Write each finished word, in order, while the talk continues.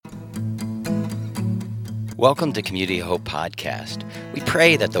Welcome to Community Hope Podcast. We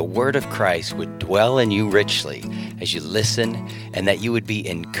pray that the Word of Christ would dwell in you richly as you listen and that you would be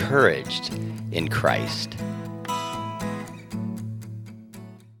encouraged in Christ.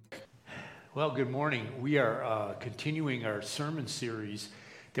 Well, good morning. We are continuing our sermon series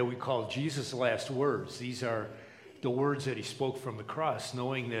that we call Jesus' Last Words. These are the words that he spoke from the cross,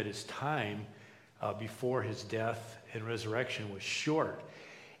 knowing that his time before his death and resurrection was short.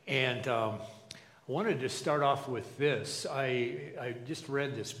 And I wanted to start off with this. I just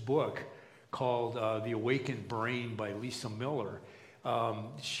read this book called The Awakened Brain by Lisa Miller.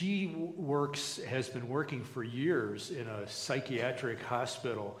 She has been working for years in a psychiatric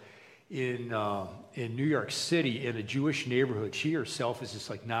hospital in New York City in a Jewish neighborhood. She herself is just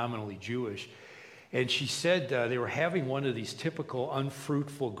like nominally Jewish. And she said they were having one of these typical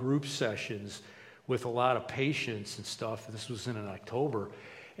unfruitful group sessions with a lot of patients and stuff. This was in October.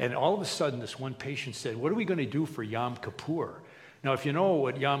 And all of a sudden, this one patient said, "What are we going to do for Yom Kippur?" Now, if you know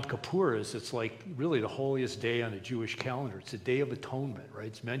what Yom Kippur is, it's like really the holiest day on the Jewish calendar. It's a Day of Atonement, right?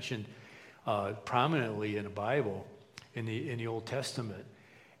 It's mentioned prominently in the Bible, in the Old Testament.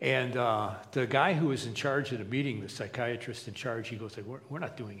 And the guy who was in charge of the meeting, the psychiatrist in charge, he goes, we're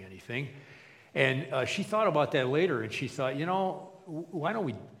not doing anything. And she thought about that later, and she thought, why don't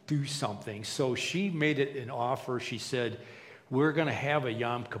we do something? So she made it an offer. She said, we're going to have a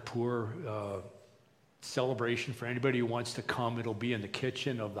Yom Kippur celebration for anybody who wants to come. It'll be in the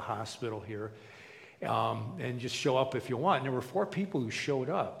kitchen of the hospital here. And just show up if you want. And there were 4 people who showed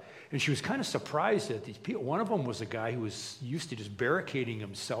up. And she was kind of surprised at these people. One of them was a guy who was used to just barricading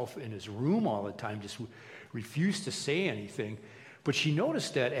himself in his room all the time, just refused to say anything. But she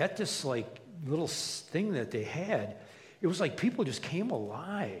noticed that at this like little thing that they had, it was like people just came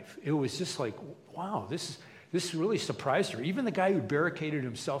alive. It was just like, wow, this really surprised her. Even the guy who barricaded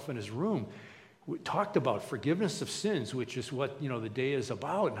himself in his room talked about forgiveness of sins, which is what the day is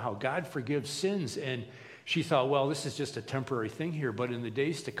about, and how God forgives sins. And she thought, well, this is just a temporary thing here, but in the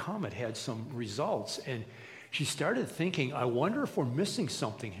days to come, it had some results. And she started thinking, I wonder if we're missing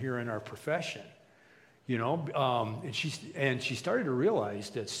something here in our profession, And she started to realize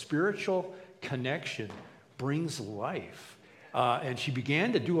that spiritual connection brings life. And she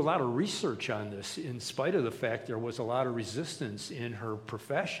began to do a lot of research on this, in spite of the fact there was a lot of resistance in her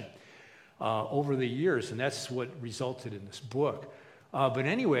profession over the years, and that's what resulted in this book. But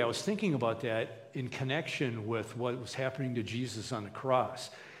anyway, I was thinking about that in connection with what was happening to Jesus on the cross,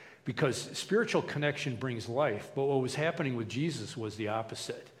 because spiritual connection brings life, but what was happening with Jesus was the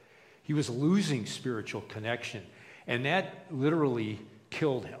opposite. He was losing spiritual connection, and that literally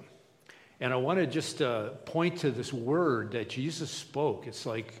killed him. And I want to just point to this word that Jesus spoke. It's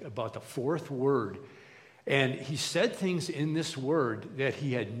like about the 4th word. And he said things in this word that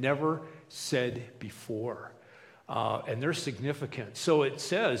he had never said before. And they're significant. So it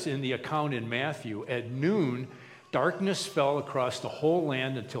says in the account in Matthew, at noon, darkness fell across the whole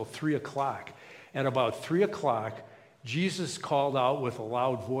land until 3 o'clock. At about 3 o'clock, Jesus called out with a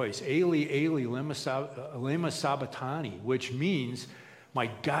loud voice, Eli, Eli, lema sabachthani, which means, my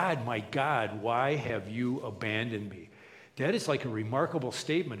God, why have you abandoned me? That is like a remarkable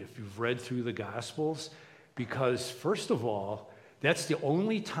statement if you've read through the Gospels, because first of all, that's the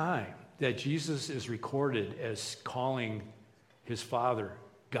only time that Jesus is recorded as calling his Father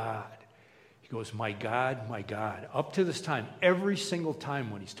God. He goes, my God, my God. Up to this time, every single time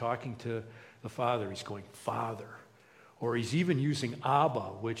when he's talking to the Father, he's going, Father. Or he's even using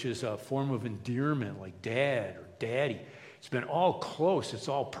Abba, which is a form of endearment, like dad or daddy. It's been all close. It's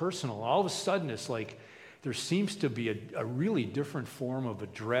all personal. All of a sudden, it's like there seems to be a really different form of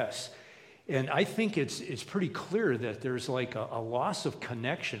address. And I think it's pretty clear that there's like a loss of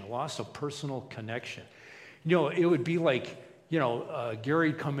connection, a loss of personal connection. It would be like,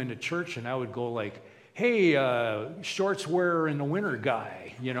 Gary'd come into church and I would go like, hey, shorts wearer in the winter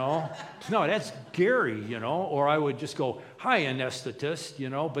guy, No, that's Gary, Or I would just go, hi,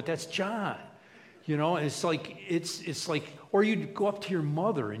 anesthetist, but that's John. And it's like, or you'd go up to your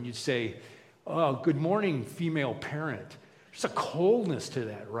mother and you'd say, oh, good morning, female parent. There's a coldness to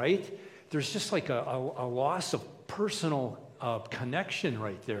that, right? There's just like a loss of personal connection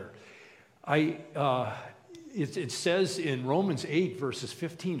right there. It says in Romans 8, verses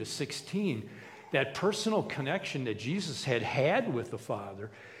 15 to 16, that personal connection that Jesus had with the Father,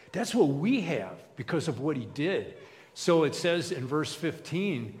 that's what we have because of what he did. So it says in verse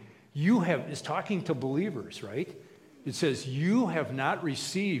 15, is talking to believers, right? It says, you have not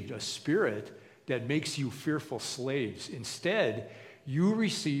received a spirit that makes you fearful slaves. Instead, you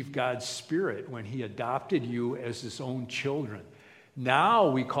received God's Spirit when he adopted you as his own children. Now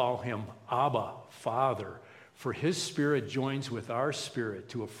we call him Abba, Father. For his Spirit joins with our spirit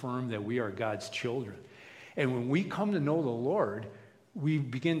to affirm that we are God's children. And when we come to know the Lord, we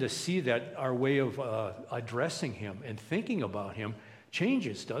begin to see that our way of addressing him and thinking about him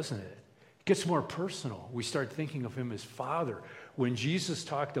changes, doesn't it? It gets more personal. We start thinking of him as Father. When Jesus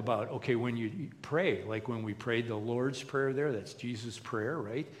talked about, okay, when you pray, like when we prayed the Lord's Prayer there, that's Jesus' prayer,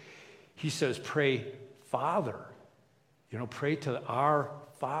 right? He says, pray Father. You know, pray to our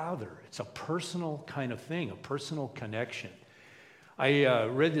Father. It's a personal kind of thing, a personal connection. I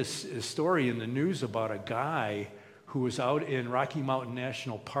read this story in the news about a guy who was out in Rocky Mountain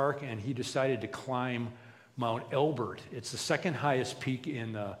National Park, and he decided to climb Mount Elbert. It's the second highest peak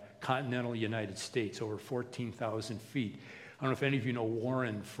in the continental United States, over 14,000 feet. I don't know if any of you know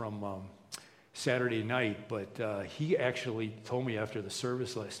Warren from Saturday Night, but he actually told me after the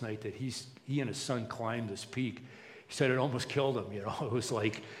service last night that he and his son climbed this peak. He said it almost killed him, you know. It was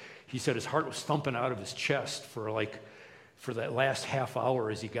like, he said his heart was thumping out of his chest for that last half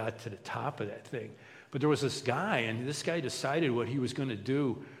hour as he got to the top of that thing. But there was this guy, and this guy decided what he was going to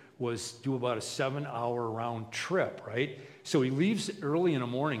do was do about a 7-hour round trip, right? So he leaves early in the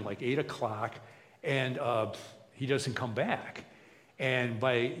morning, like 8 o'clock, and he doesn't come back. And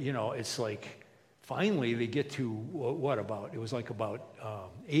by, you know, it's like, finally they get to, it was like about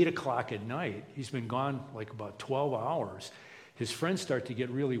 8 o'clock at night. He's been gone like about 12 hours. His friends start to get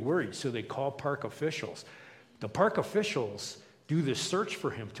really worried, so they call park officials. The park officials do this search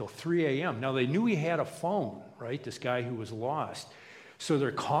for him till 3 a.m. Now, they knew he had a phone, right, this guy who was lost. So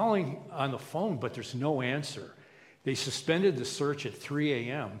they're calling on the phone, but there's no answer. They suspended the search at 3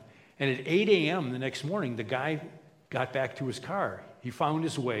 a.m., and at 8 a.m. the next morning, the guy got back to his car. He found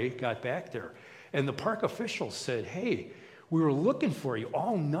his way, got back there. And the park officials said, hey, we were looking for you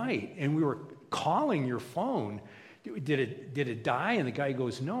all night, and we were calling your phone. Did it die? And the guy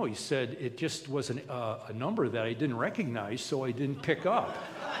goes, no. He said, it just was a number that I didn't recognize, so I didn't pick up.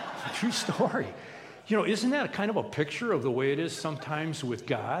 True story. You know, isn't that kind of a picture of the way it is sometimes with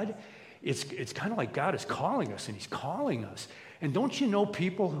God? It's kind of like God is calling us, and he's calling us. And don't you know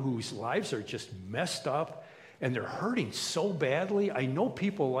people whose lives are just messed up, and they're hurting so badly? I know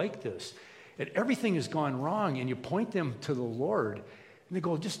people like this. And everything has gone wrong, and you point them to the Lord, and they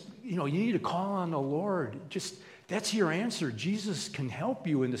go, just, you know, you need to call on the Lord. Just, that's your answer. Jesus can help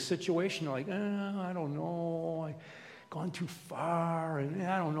you in the situation. You're like, I don't know, I've gone too far, and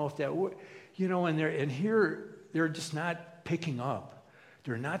I don't know if that would, you know, and here they're just not picking up.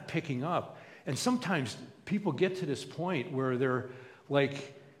 They're not picking up. And sometimes people get to this point where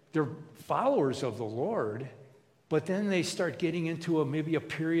they're followers of the Lord, but then they start getting into maybe a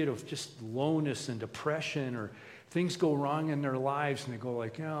period of just lowness and depression, or things go wrong in their lives, and they go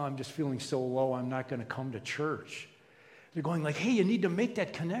like, I'm just feeling so low, I'm not going to come to church. They're going like, hey, you need to make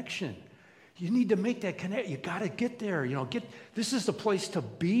that connection. You need to make that connection. You got to get there. You know, this is the place to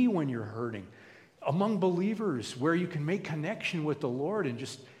be when you're hurting, among believers, where you can make connection with the Lord and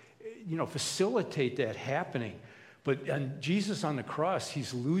just, you know, facilitate that happening. But Jesus on the cross,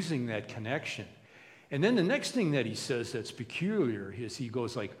 he's losing that connection. And then the next thing that he says that's peculiar is he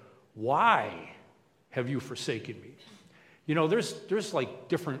goes like, why have you forsaken me? You know, there's like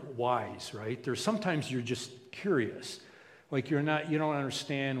different whys, right? There's sometimes you're just curious. Like you don't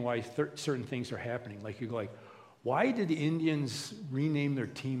understand why certain things are happening. Like you go like, why did the Indians rename their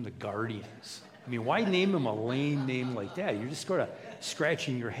team the Guardians? I mean, why name them a lame name like that? You're just sort of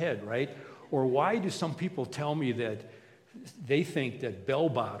scratching your head, right? Or why do some people tell me that they think that bell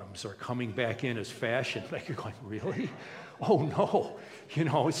bottoms are coming back in as fashion? Like you're going, really? Oh no. You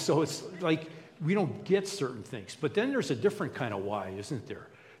know, so it's like we don't get certain things. But then there's a different kind of why, isn't there?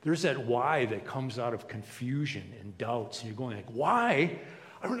 There's that why that comes out of confusion and doubts. And you're going like, why?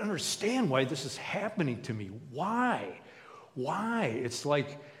 I don't understand why this is happening to me. Why? Why? It's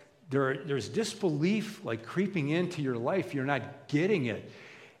like there's disbelief like creeping into your life. You're not getting it.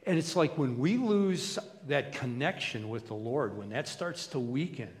 And it's like when we lose that connection with the Lord, when that starts to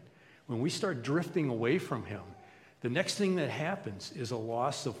weaken, when we start drifting away from him, the next thing that happens is a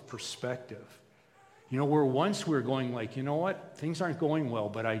loss of perspective. You know, where once we were going like, you know what, things aren't going well,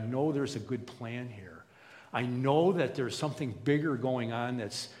 but I know there's a good plan here. I know that there's something bigger going on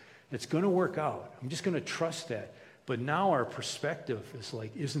that's going to work out. I'm just going to trust that. But now our perspective is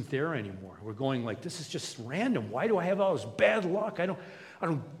like, isn't there anymore. We're going like, this is just random. Why do I have all this bad luck? I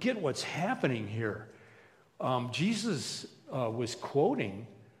don't get what's happening here. Jesus was quoting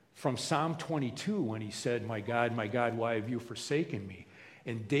from Psalm 22 when he said, my God, why have you forsaken me?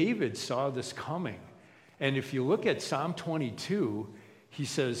 And David saw this coming. And if you look at Psalm 22, he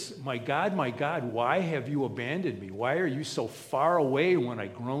says, my God, why have you abandoned me? Why are you so far away when I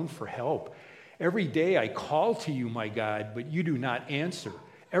groan for help? Every day I call to you, my God, but you do not answer.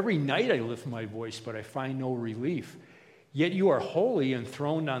 Every night I lift my voice, but I find no relief. Yet you are holy,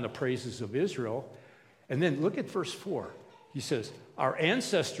 enthroned on the praises of Israel. And then look at verse 4. He says, our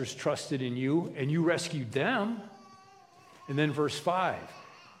ancestors trusted in you, and you rescued them. And then verse 5,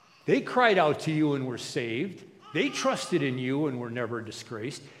 they cried out to you and were saved. They trusted in you and were never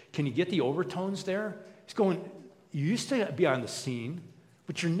disgraced. Can you get the overtones there? He's going, you used to be on the scene,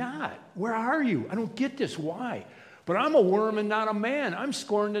 but you're not. Where are you? I don't get this. Why? But I'm a worm and not a man. I'm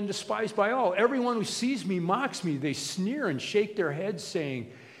scorned and despised by all. Everyone who sees me mocks me. They sneer and shake their heads,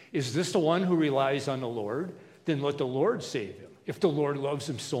 saying, is this the one who relies on the Lord? Then let the Lord save him. If the Lord loves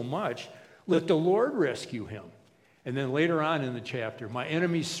him so much, let the Lord rescue him. And then later on in the chapter, my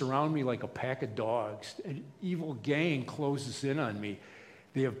enemies surround me like a pack of dogs. An evil gang closes in on me.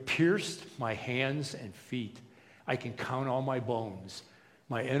 They have pierced my hands and feet. I can count all my bones.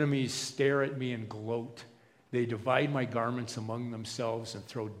 My enemies stare at me and gloat. They divide my garments among themselves and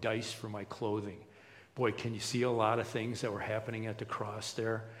throw dice for my clothing. Boy, can you see a lot of things that were happening at the cross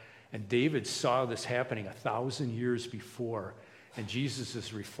there? And David saw this happening 1,000 years before. And Jesus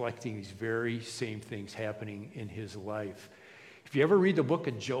is reflecting these very same things happening in his life. If you ever read the book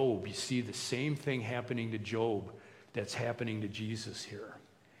of Job, you see the same thing happening to Job that's happening to Jesus here.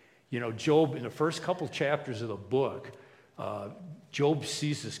 You know, Job, in the first couple chapters of the book, Job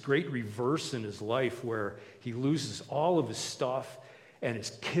sees this great reverse in his life where he loses all of his stuff and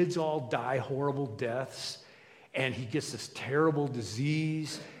his kids all die horrible deaths and he gets this terrible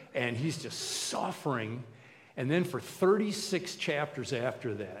disease and he's just suffering. And then for 36 chapters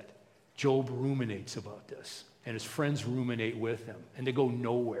after that, Job ruminates about this and his friends ruminate with him and they go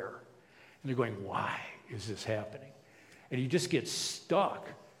nowhere. And they're going, why is this happening? And he just gets stuck.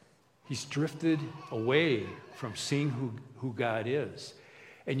 He's drifted away from seeing who God is.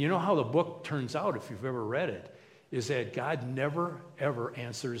 And you know how the book turns out, if you've ever read it, is that God never, ever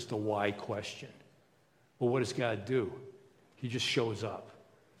answers the why question. Well, what does God do? He just shows up.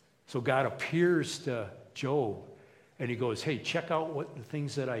 So God appears to Job, and he goes, hey, check out what the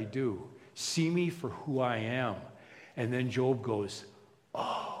things that I do. See me for who I am. And then Job goes,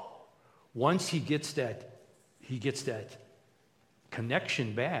 oh. Once he gets that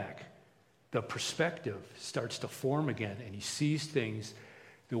connection back, the perspective starts to form again, and he sees things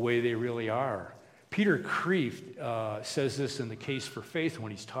the way they really are. Peter Kreeft says this in The Case for Faith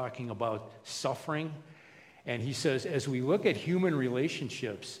when he's talking about suffering. And he says, as we look at human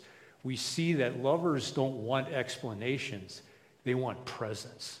relationships, we see that lovers don't want explanations. They want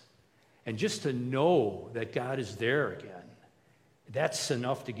presence. And just to know that God is there again, that's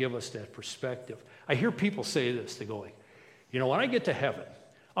enough to give us that perspective. I hear people say this. They go like, you know, when I get to heaven,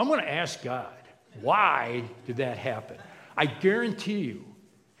 I'm going to ask God, why did that happen? I guarantee you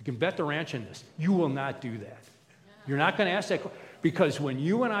can bet the ranch on this, you will not do that. You're not going to ask that, because when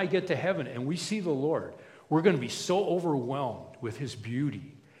you and I get to heaven and we see the Lord, we're going to be so overwhelmed with his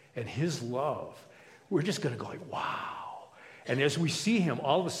beauty and his love. We're just going to go like, wow. And as we see him,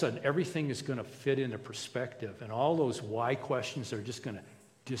 all of a sudden, everything is going to fit into perspective, and all those why questions are just going to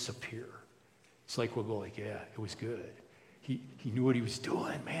disappear. It's like we'll go like, yeah, it was good. He knew what he was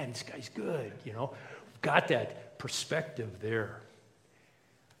doing. Man, this guy's good, you know. We've got that perspective there.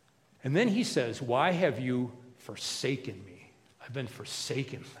 And then he says, why have you forsaken me? I've been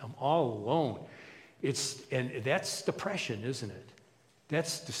forsaken. I'm all alone. And that's depression, isn't it?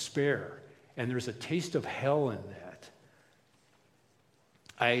 That's despair. And there's a taste of hell in that.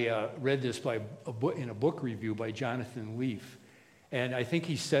 I read this in a book review by Jonathan Leaf. And I think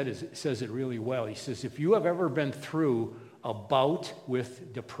he says it really well. He says, if you have ever been through a bout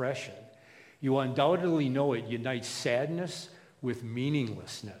with depression, you undoubtedly know it unites sadness with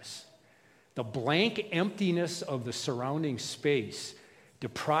meaninglessness. The blank emptiness of the surrounding space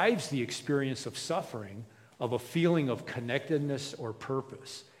deprives the experience of suffering of a feeling of connectedness or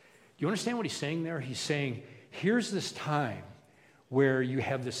purpose. Do you understand what he's saying there? He's saying, here's this time where you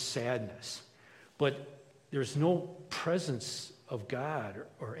have this sadness, but there's no presence of God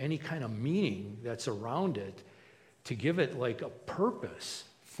or any kind of meaning that's around it to give it like a purpose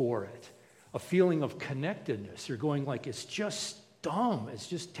for it, a feeling of connectedness. You're going like, it's just dumb. It's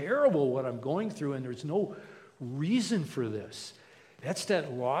just terrible what I'm going through, and there's no reason for this. That's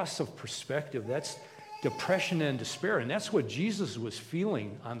that loss of perspective. That's depression and despair, and that's what Jesus was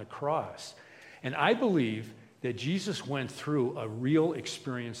feeling on the cross. And I believe that Jesus went through a real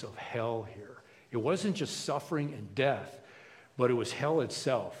experience of hell here. It wasn't just suffering and death, but it was hell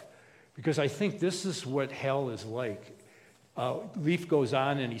itself. Because I think this is what hell is like. Leaf goes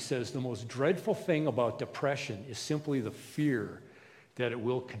on and he says, the most dreadful thing about depression is simply the fear that it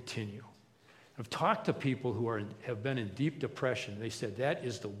will continue. I've talked to people who have been in deep depression. They said that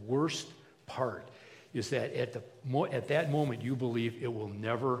is the worst part, is that at that moment you believe it will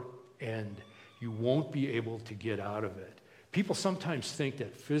never end. You won't be able to get out of it. People sometimes think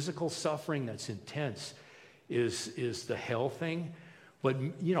that physical suffering that's intense is the hell thing. But,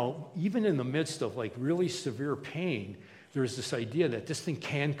 even in the midst of like really severe pain, there's this idea that this thing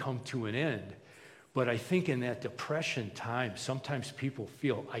can come to an end. But I think in that depression time, sometimes people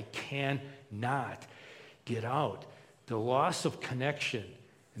feel, I cannot get out. The loss of connection,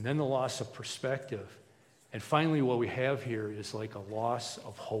 and then the loss of perspective. And finally, what we have here is like a loss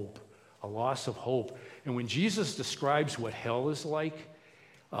of hope. A loss of hope. And when Jesus describes what hell is like,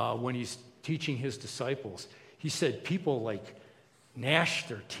 when he's teaching his disciples, he said people like gnash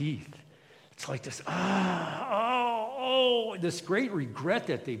their teeth. It's like this, this great regret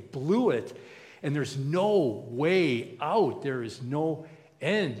that they blew it, and there's no way out. There is no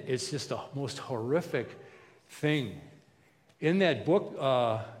end. It's just the most horrific thing. In that book,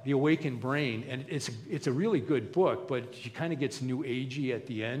 The Awakened Brain, and it's a really good book, but she kind of gets new agey at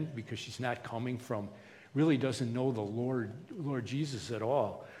the end because she's not coming from, really doesn't know the Lord Jesus at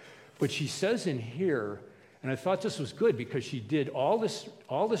all. But she says in here, and I thought this was good because she did all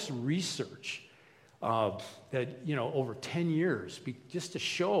this research that, over 10 years, just to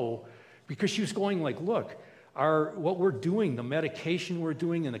show, because she was going like, look, what we're doing, the medication we're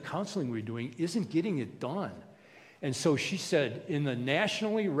doing and the counseling we're doing isn't getting it done. And so she said, in the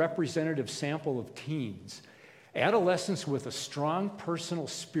nationally representative sample of teens, adolescents with a strong personal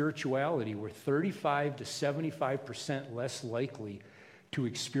spirituality were 35 to 75% less likely to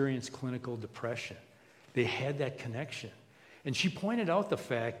experience clinical depression. They had that connection. And she pointed out the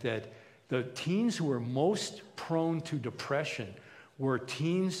fact that the teens who were most prone to depression were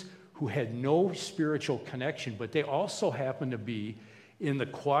teens who had no spiritual connection, but they also happened to be in the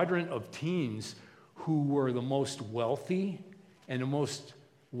quadrant of teens who were the most wealthy and the most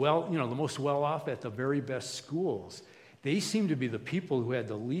well-off at the very best schools. They seemed to be the people who had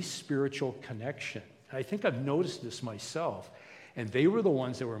the least spiritual connection. I think I've noticed this myself. And they were the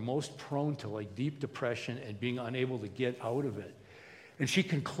ones that were most prone to like deep depression and being unable to get out of it. And she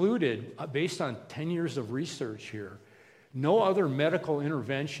concluded, based on 10 years of research here, no other medical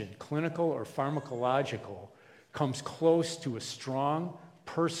intervention, clinical or pharmacological, comes close to a strong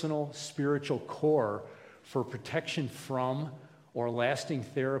personal spiritual core for protection from or lasting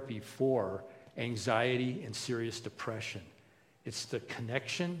therapy for anxiety and serious depression. It's the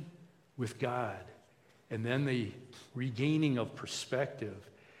connection with God, and then the regaining of perspective,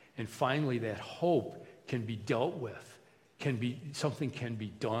 and finally that hope can be dealt with, something can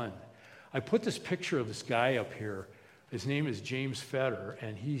be done. I put this picture of this guy up here. His name is James Fetter,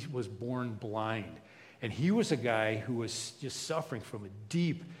 and he was born blind. And he was a guy who was just suffering from a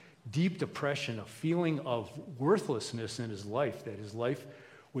deep, deep depression, a feeling of worthlessness in his life, that his life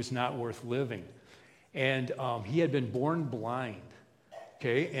was not worth living. And he had been born blind,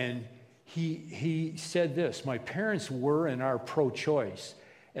 okay? And he said this, my parents were and are pro-choice,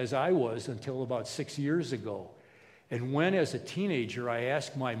 as I was until about 6 years ago. And when, as a teenager, I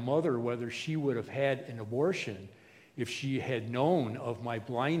asked my mother whether she would have had an abortion if she had known of my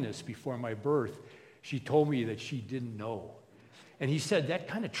blindness before my birth, she told me that she didn't know. And he said that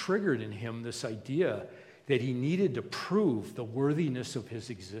kind of triggered in him this idea that he needed to prove the worthiness of his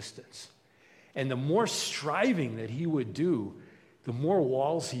existence. And the more striving that he would do, the more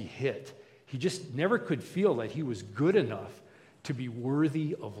walls he hit. He just never could feel that he was good enough to be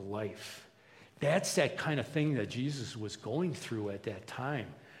worthy of life. That's that kind of thing that Jesus was going through at that time.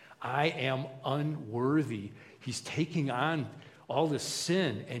 I am unworthy. He's taking on all this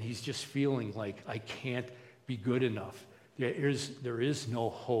sin, and he's just feeling like, I can't be good enough. There is no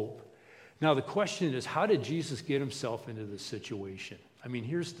hope. Now, the question is, how did Jesus get himself into this situation? I mean,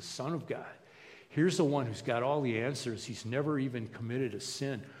 here's the Son of God. Here's the one who's got all the answers. He's never even committed a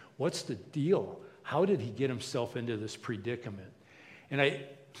sin. What's the deal? How did he get himself into this predicament? And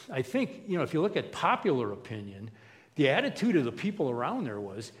I think, if you look at popular opinion, the attitude of the people around there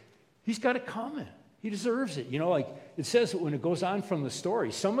was, he's got it coming. He deserves it. Like it says when it goes on from the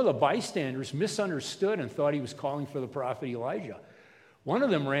story, some of the bystanders misunderstood and thought he was calling for the prophet Elijah. One of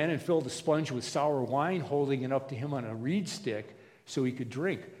them ran and filled a sponge with sour wine, holding it up to him on a reed stick so he could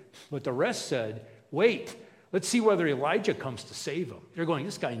drink. But the rest said, wait, let's see whether Elijah comes to save him. They're going,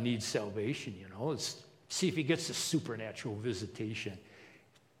 this guy needs salvation, Let's see if he gets a supernatural visitation,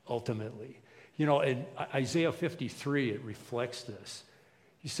 ultimately. In Isaiah 53, it reflects this.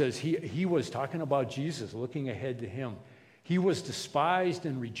 He says he was talking about Jesus, looking ahead to him. He was despised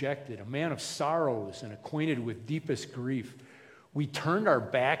and rejected, a man of sorrows and acquainted with deepest grief. We turned our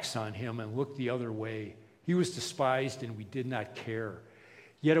backs on him and looked the other way. He was despised and we did not care.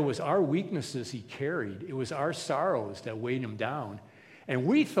 Yet it was our weaknesses he carried. It was our sorrows that weighed him down. And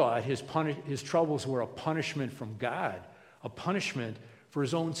we thought his troubles were a punishment from God, a punishment for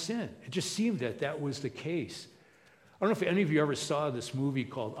his own sin. It just seemed that that was the case. I don't know if any of you ever saw this movie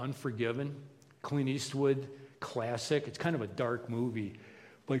called Unforgiven, Clint Eastwood classic. It's kind of a dark movie.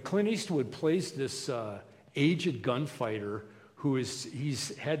 But Clint Eastwood plays this aged gunfighter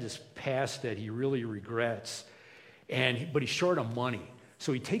he's had this past that he really regrets, but he's short of money.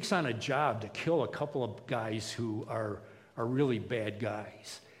 So he takes on a job to kill a couple of guys who are really bad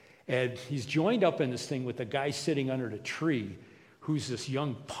guys. And he's joined up in this thing with a guy sitting under the tree who's this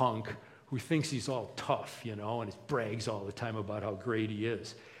young punk who thinks he's all tough, and he brags all the time about how great he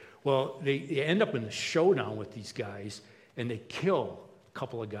is. Well, they end up in the showdown with these guys, and they kill a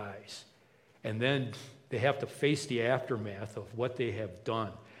couple of guys. And then they have to face the aftermath of what they have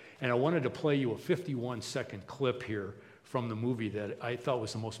done. And I wanted to play you a 51-second clip here from the movie that I thought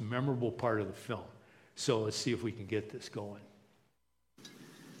was the most memorable part of the film. So let's see if we can get this going.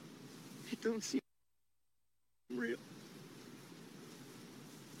 It don't seem real.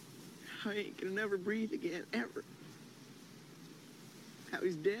 I ain't gonna never breathe again, ever. How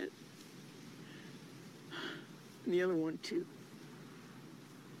he's dead. And the other one, too.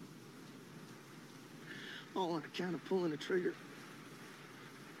 All on account of pulling a trigger.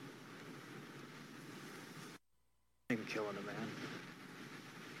 And killing a man.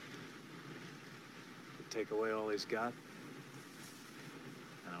 Would take away all he's got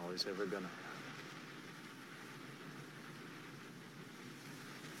and all he's ever gonna have.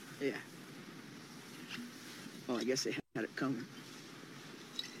 Yeah. Well, I guess they had it coming.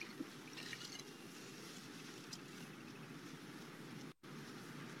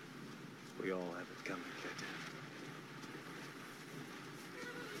 We all have it coming, kid.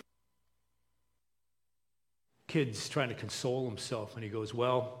 Kid's trying to console himself, and he goes,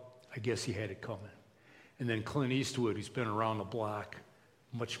 well, I guess he had it coming. And then Clint Eastwood, who's been around the block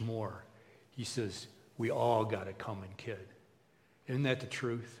much more, he says, we all got it coming, kid. Isn't that the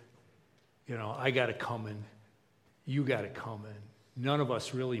truth? I got it coming. You got it coming. None of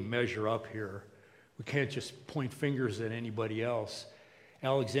us really measure up here. We can't just point fingers at anybody else.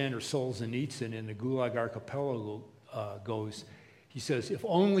 Alexander Solzhenitsyn in the Gulag Archipelago he says, if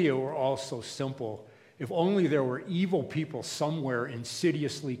only it were all so simple, if only there were evil people somewhere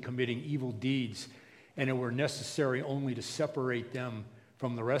insidiously committing evil deeds, and it were necessary only to separate them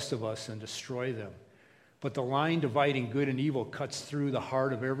from the rest of us and destroy them. But the line dividing good and evil cuts through the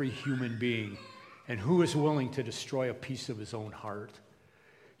heart of every human being, and who is willing to destroy a piece of his own heart?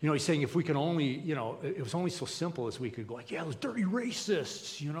 He's saying if we can only, it was only so simple as we could go like, yeah, those dirty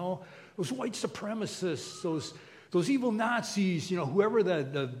racists, those white supremacists, those evil Nazis, whoever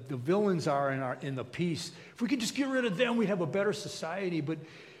the villains are in the piece. If we could just get rid of them, we'd have a better society. But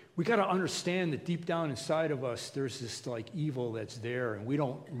we got to understand that deep down inside of us, there's this evil that's there, and we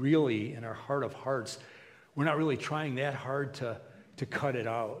don't really, in our heart of hearts, we're not really trying that hard to cut it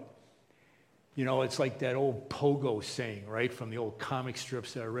out. It's like that old Pogo saying, right, from the old comic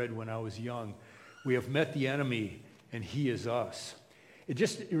strips that I read when I was young. We have met the enemy, and he is us.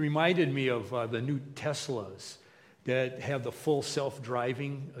 It reminded me of the new Teslas that have the full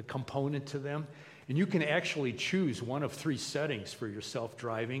self-driving component to them. And you can actually choose one of 3 settings for your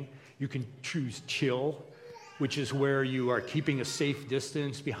self-driving. You can choose chill, which is where you are keeping a safe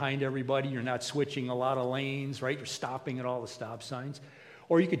distance behind everybody. You're not switching a lot of lanes, right? You're stopping at all the stop signs.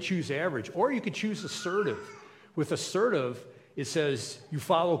 Or you could choose average, or you could choose assertive. With assertive, it says you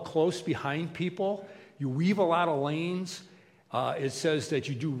follow close behind people, you weave a lot of lanes, it says that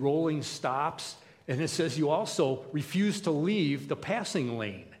you do rolling stops, and it says you also refuse to leave the passing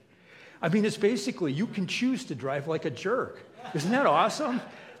lane. I mean, it's basically you can choose to drive like a jerk. Isn't that awesome?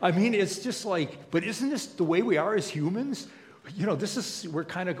 I mean, it's just like, but isn't this the way we are as humans? We're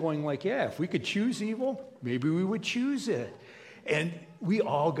kind of going like, yeah, if we could choose evil, maybe we would choose it. And we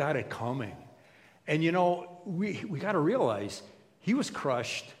all got it coming. And we got to realize he was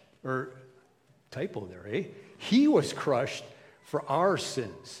crushed, or typo there, eh? He was crushed for our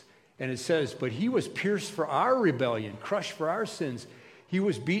sins. And it says, but he was pierced for our rebellion, crushed for our sins. He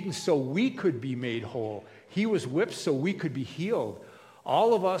was beaten so we could be made whole. He was whipped so we could be healed.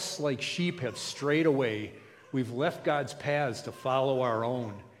 All of us, like sheep, have strayed away. We've left God's paths to follow our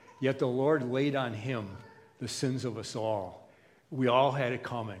own. Yet the Lord laid on him the sins of us all. We all had it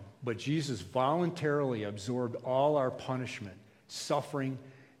coming, but Jesus voluntarily absorbed all our punishment, suffering,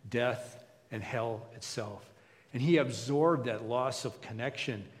 death, and hell itself. And he absorbed that loss of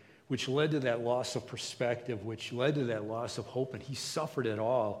connection which led to that loss of perspective, which led to that loss of hope, and he suffered it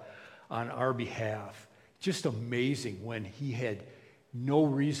all on our behalf. Just amazing when he had no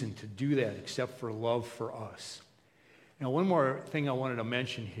reason to do that except for love for us. Now, one more thing I wanted to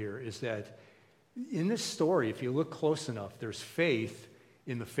mention here is that in this story, if you look close enough, there's faith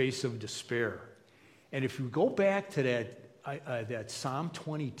in the face of despair. And if you go back to that Psalm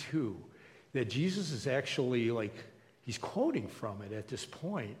 22, that Jesus is actually he's quoting from it at this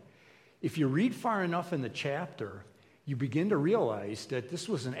point. If you read far enough in the chapter, you begin to realize that this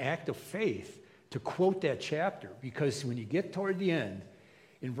was an act of faith to quote that chapter, because when you get toward the end,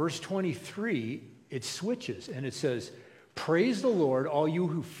 in verse 23, it switches and it says, "Praise the Lord, all you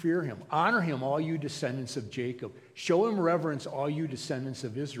who fear him. Honor him, all you descendants of Jacob. Show him reverence, all you descendants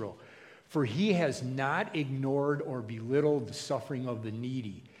of Israel. For he has not ignored or belittled the suffering of the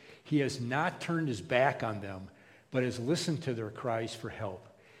needy. He has not turned his back on them, but has listened to their cries for help."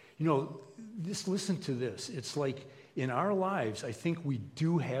 Just listen to this. It's like in our lives, I think we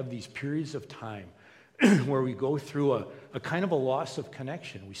do have these periods of time where we go through a kind of a loss of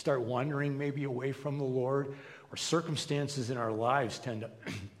connection. We start wandering maybe away from the Lord, or circumstances in our lives tend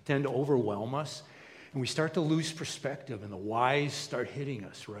to overwhelm us, and we start to lose perspective, and the whys start hitting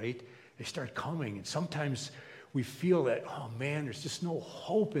us, right? They start coming, and sometimes we feel that, oh man, there's just no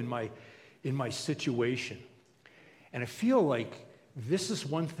hope in my situation. And I feel like this is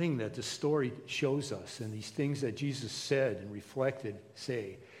one thing that the story shows us, and these things that Jesus said and reflected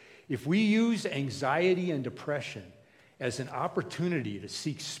say. If we use anxiety and depression as an opportunity to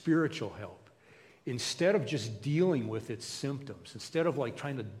seek spiritual help, instead of just dealing with its symptoms, instead of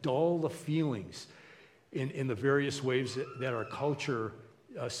trying to dull the feelings in the various ways that our culture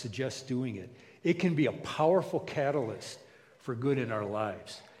suggests doing it, it can be a powerful catalyst for good in our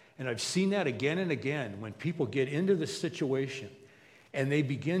lives. And I've seen that again and again when people get into this situation and they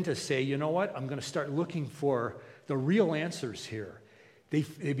begin to say, you know what, I'm going to start looking for the real answers here.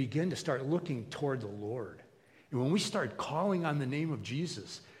 They begin to start looking toward the Lord. And when we start calling on the name of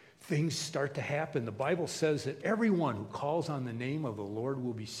Jesus, things start to happen. The Bible says that everyone who calls on the name of the Lord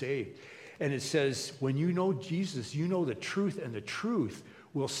will be saved. And it says, when you know Jesus, you know the truth, and the truth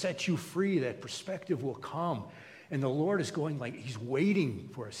will set you free. That perspective will come. And the Lord is going he's waiting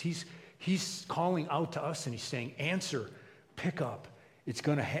for us. He's calling out to us, and he's saying, answer, pick up. It's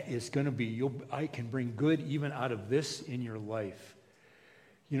going to be, I can bring good even out of this in your life.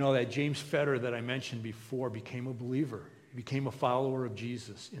 That James Fetter that I mentioned before became a believer. He became a follower of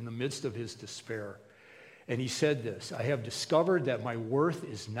Jesus in the midst of his despair. And he said this, "I have discovered that my worth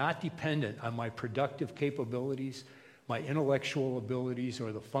is not dependent on my productive capabilities, my intellectual abilities,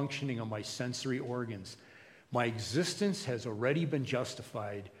 or the functioning of my sensory organs. My existence has already been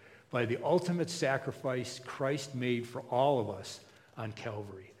justified by the ultimate sacrifice Christ made for all of us on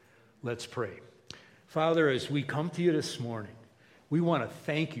Calvary." Let's pray. Father, as we come to you this morning, we want to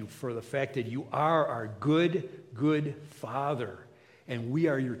thank you for the fact that you are our good, good Father, and we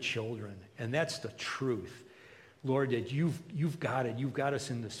are your children, and that's the truth. Lord, that you've got it. You've got us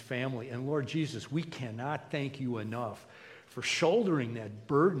in this family. And Lord Jesus, we cannot thank you enough for shouldering that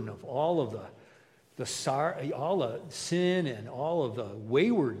burden of all of all the sin and all of the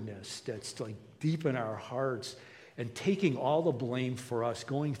waywardness that's deep in our hearts, and taking all the blame for us,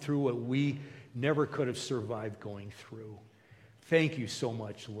 going through what we never could have survived going through. Thank you so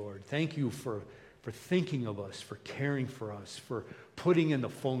much, Lord. Thank you for thinking of us, for caring for us, for putting in the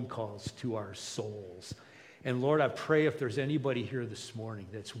phone calls to our souls. And Lord, I pray if there's anybody here this morning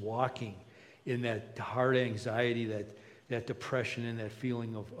that's walking in that heart anxiety, that depression, and that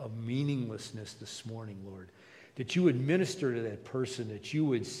feeling of meaninglessness this morning, Lord, that you would minister to that person, that you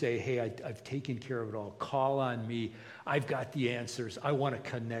would say, hey, I've taken care of it all. Call on me. I've got the answers. I want to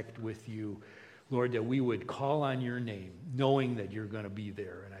connect with you. Lord, that we would call on your name, knowing that you're going to be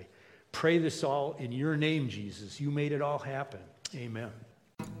there. And I pray this all in your name, Jesus. You made it all happen. Amen.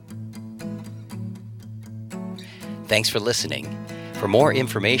 Thanks for listening. For more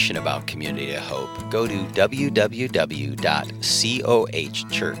information about Community of Hope, go to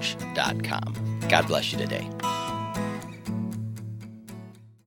www.cohchurch.com. God bless you today.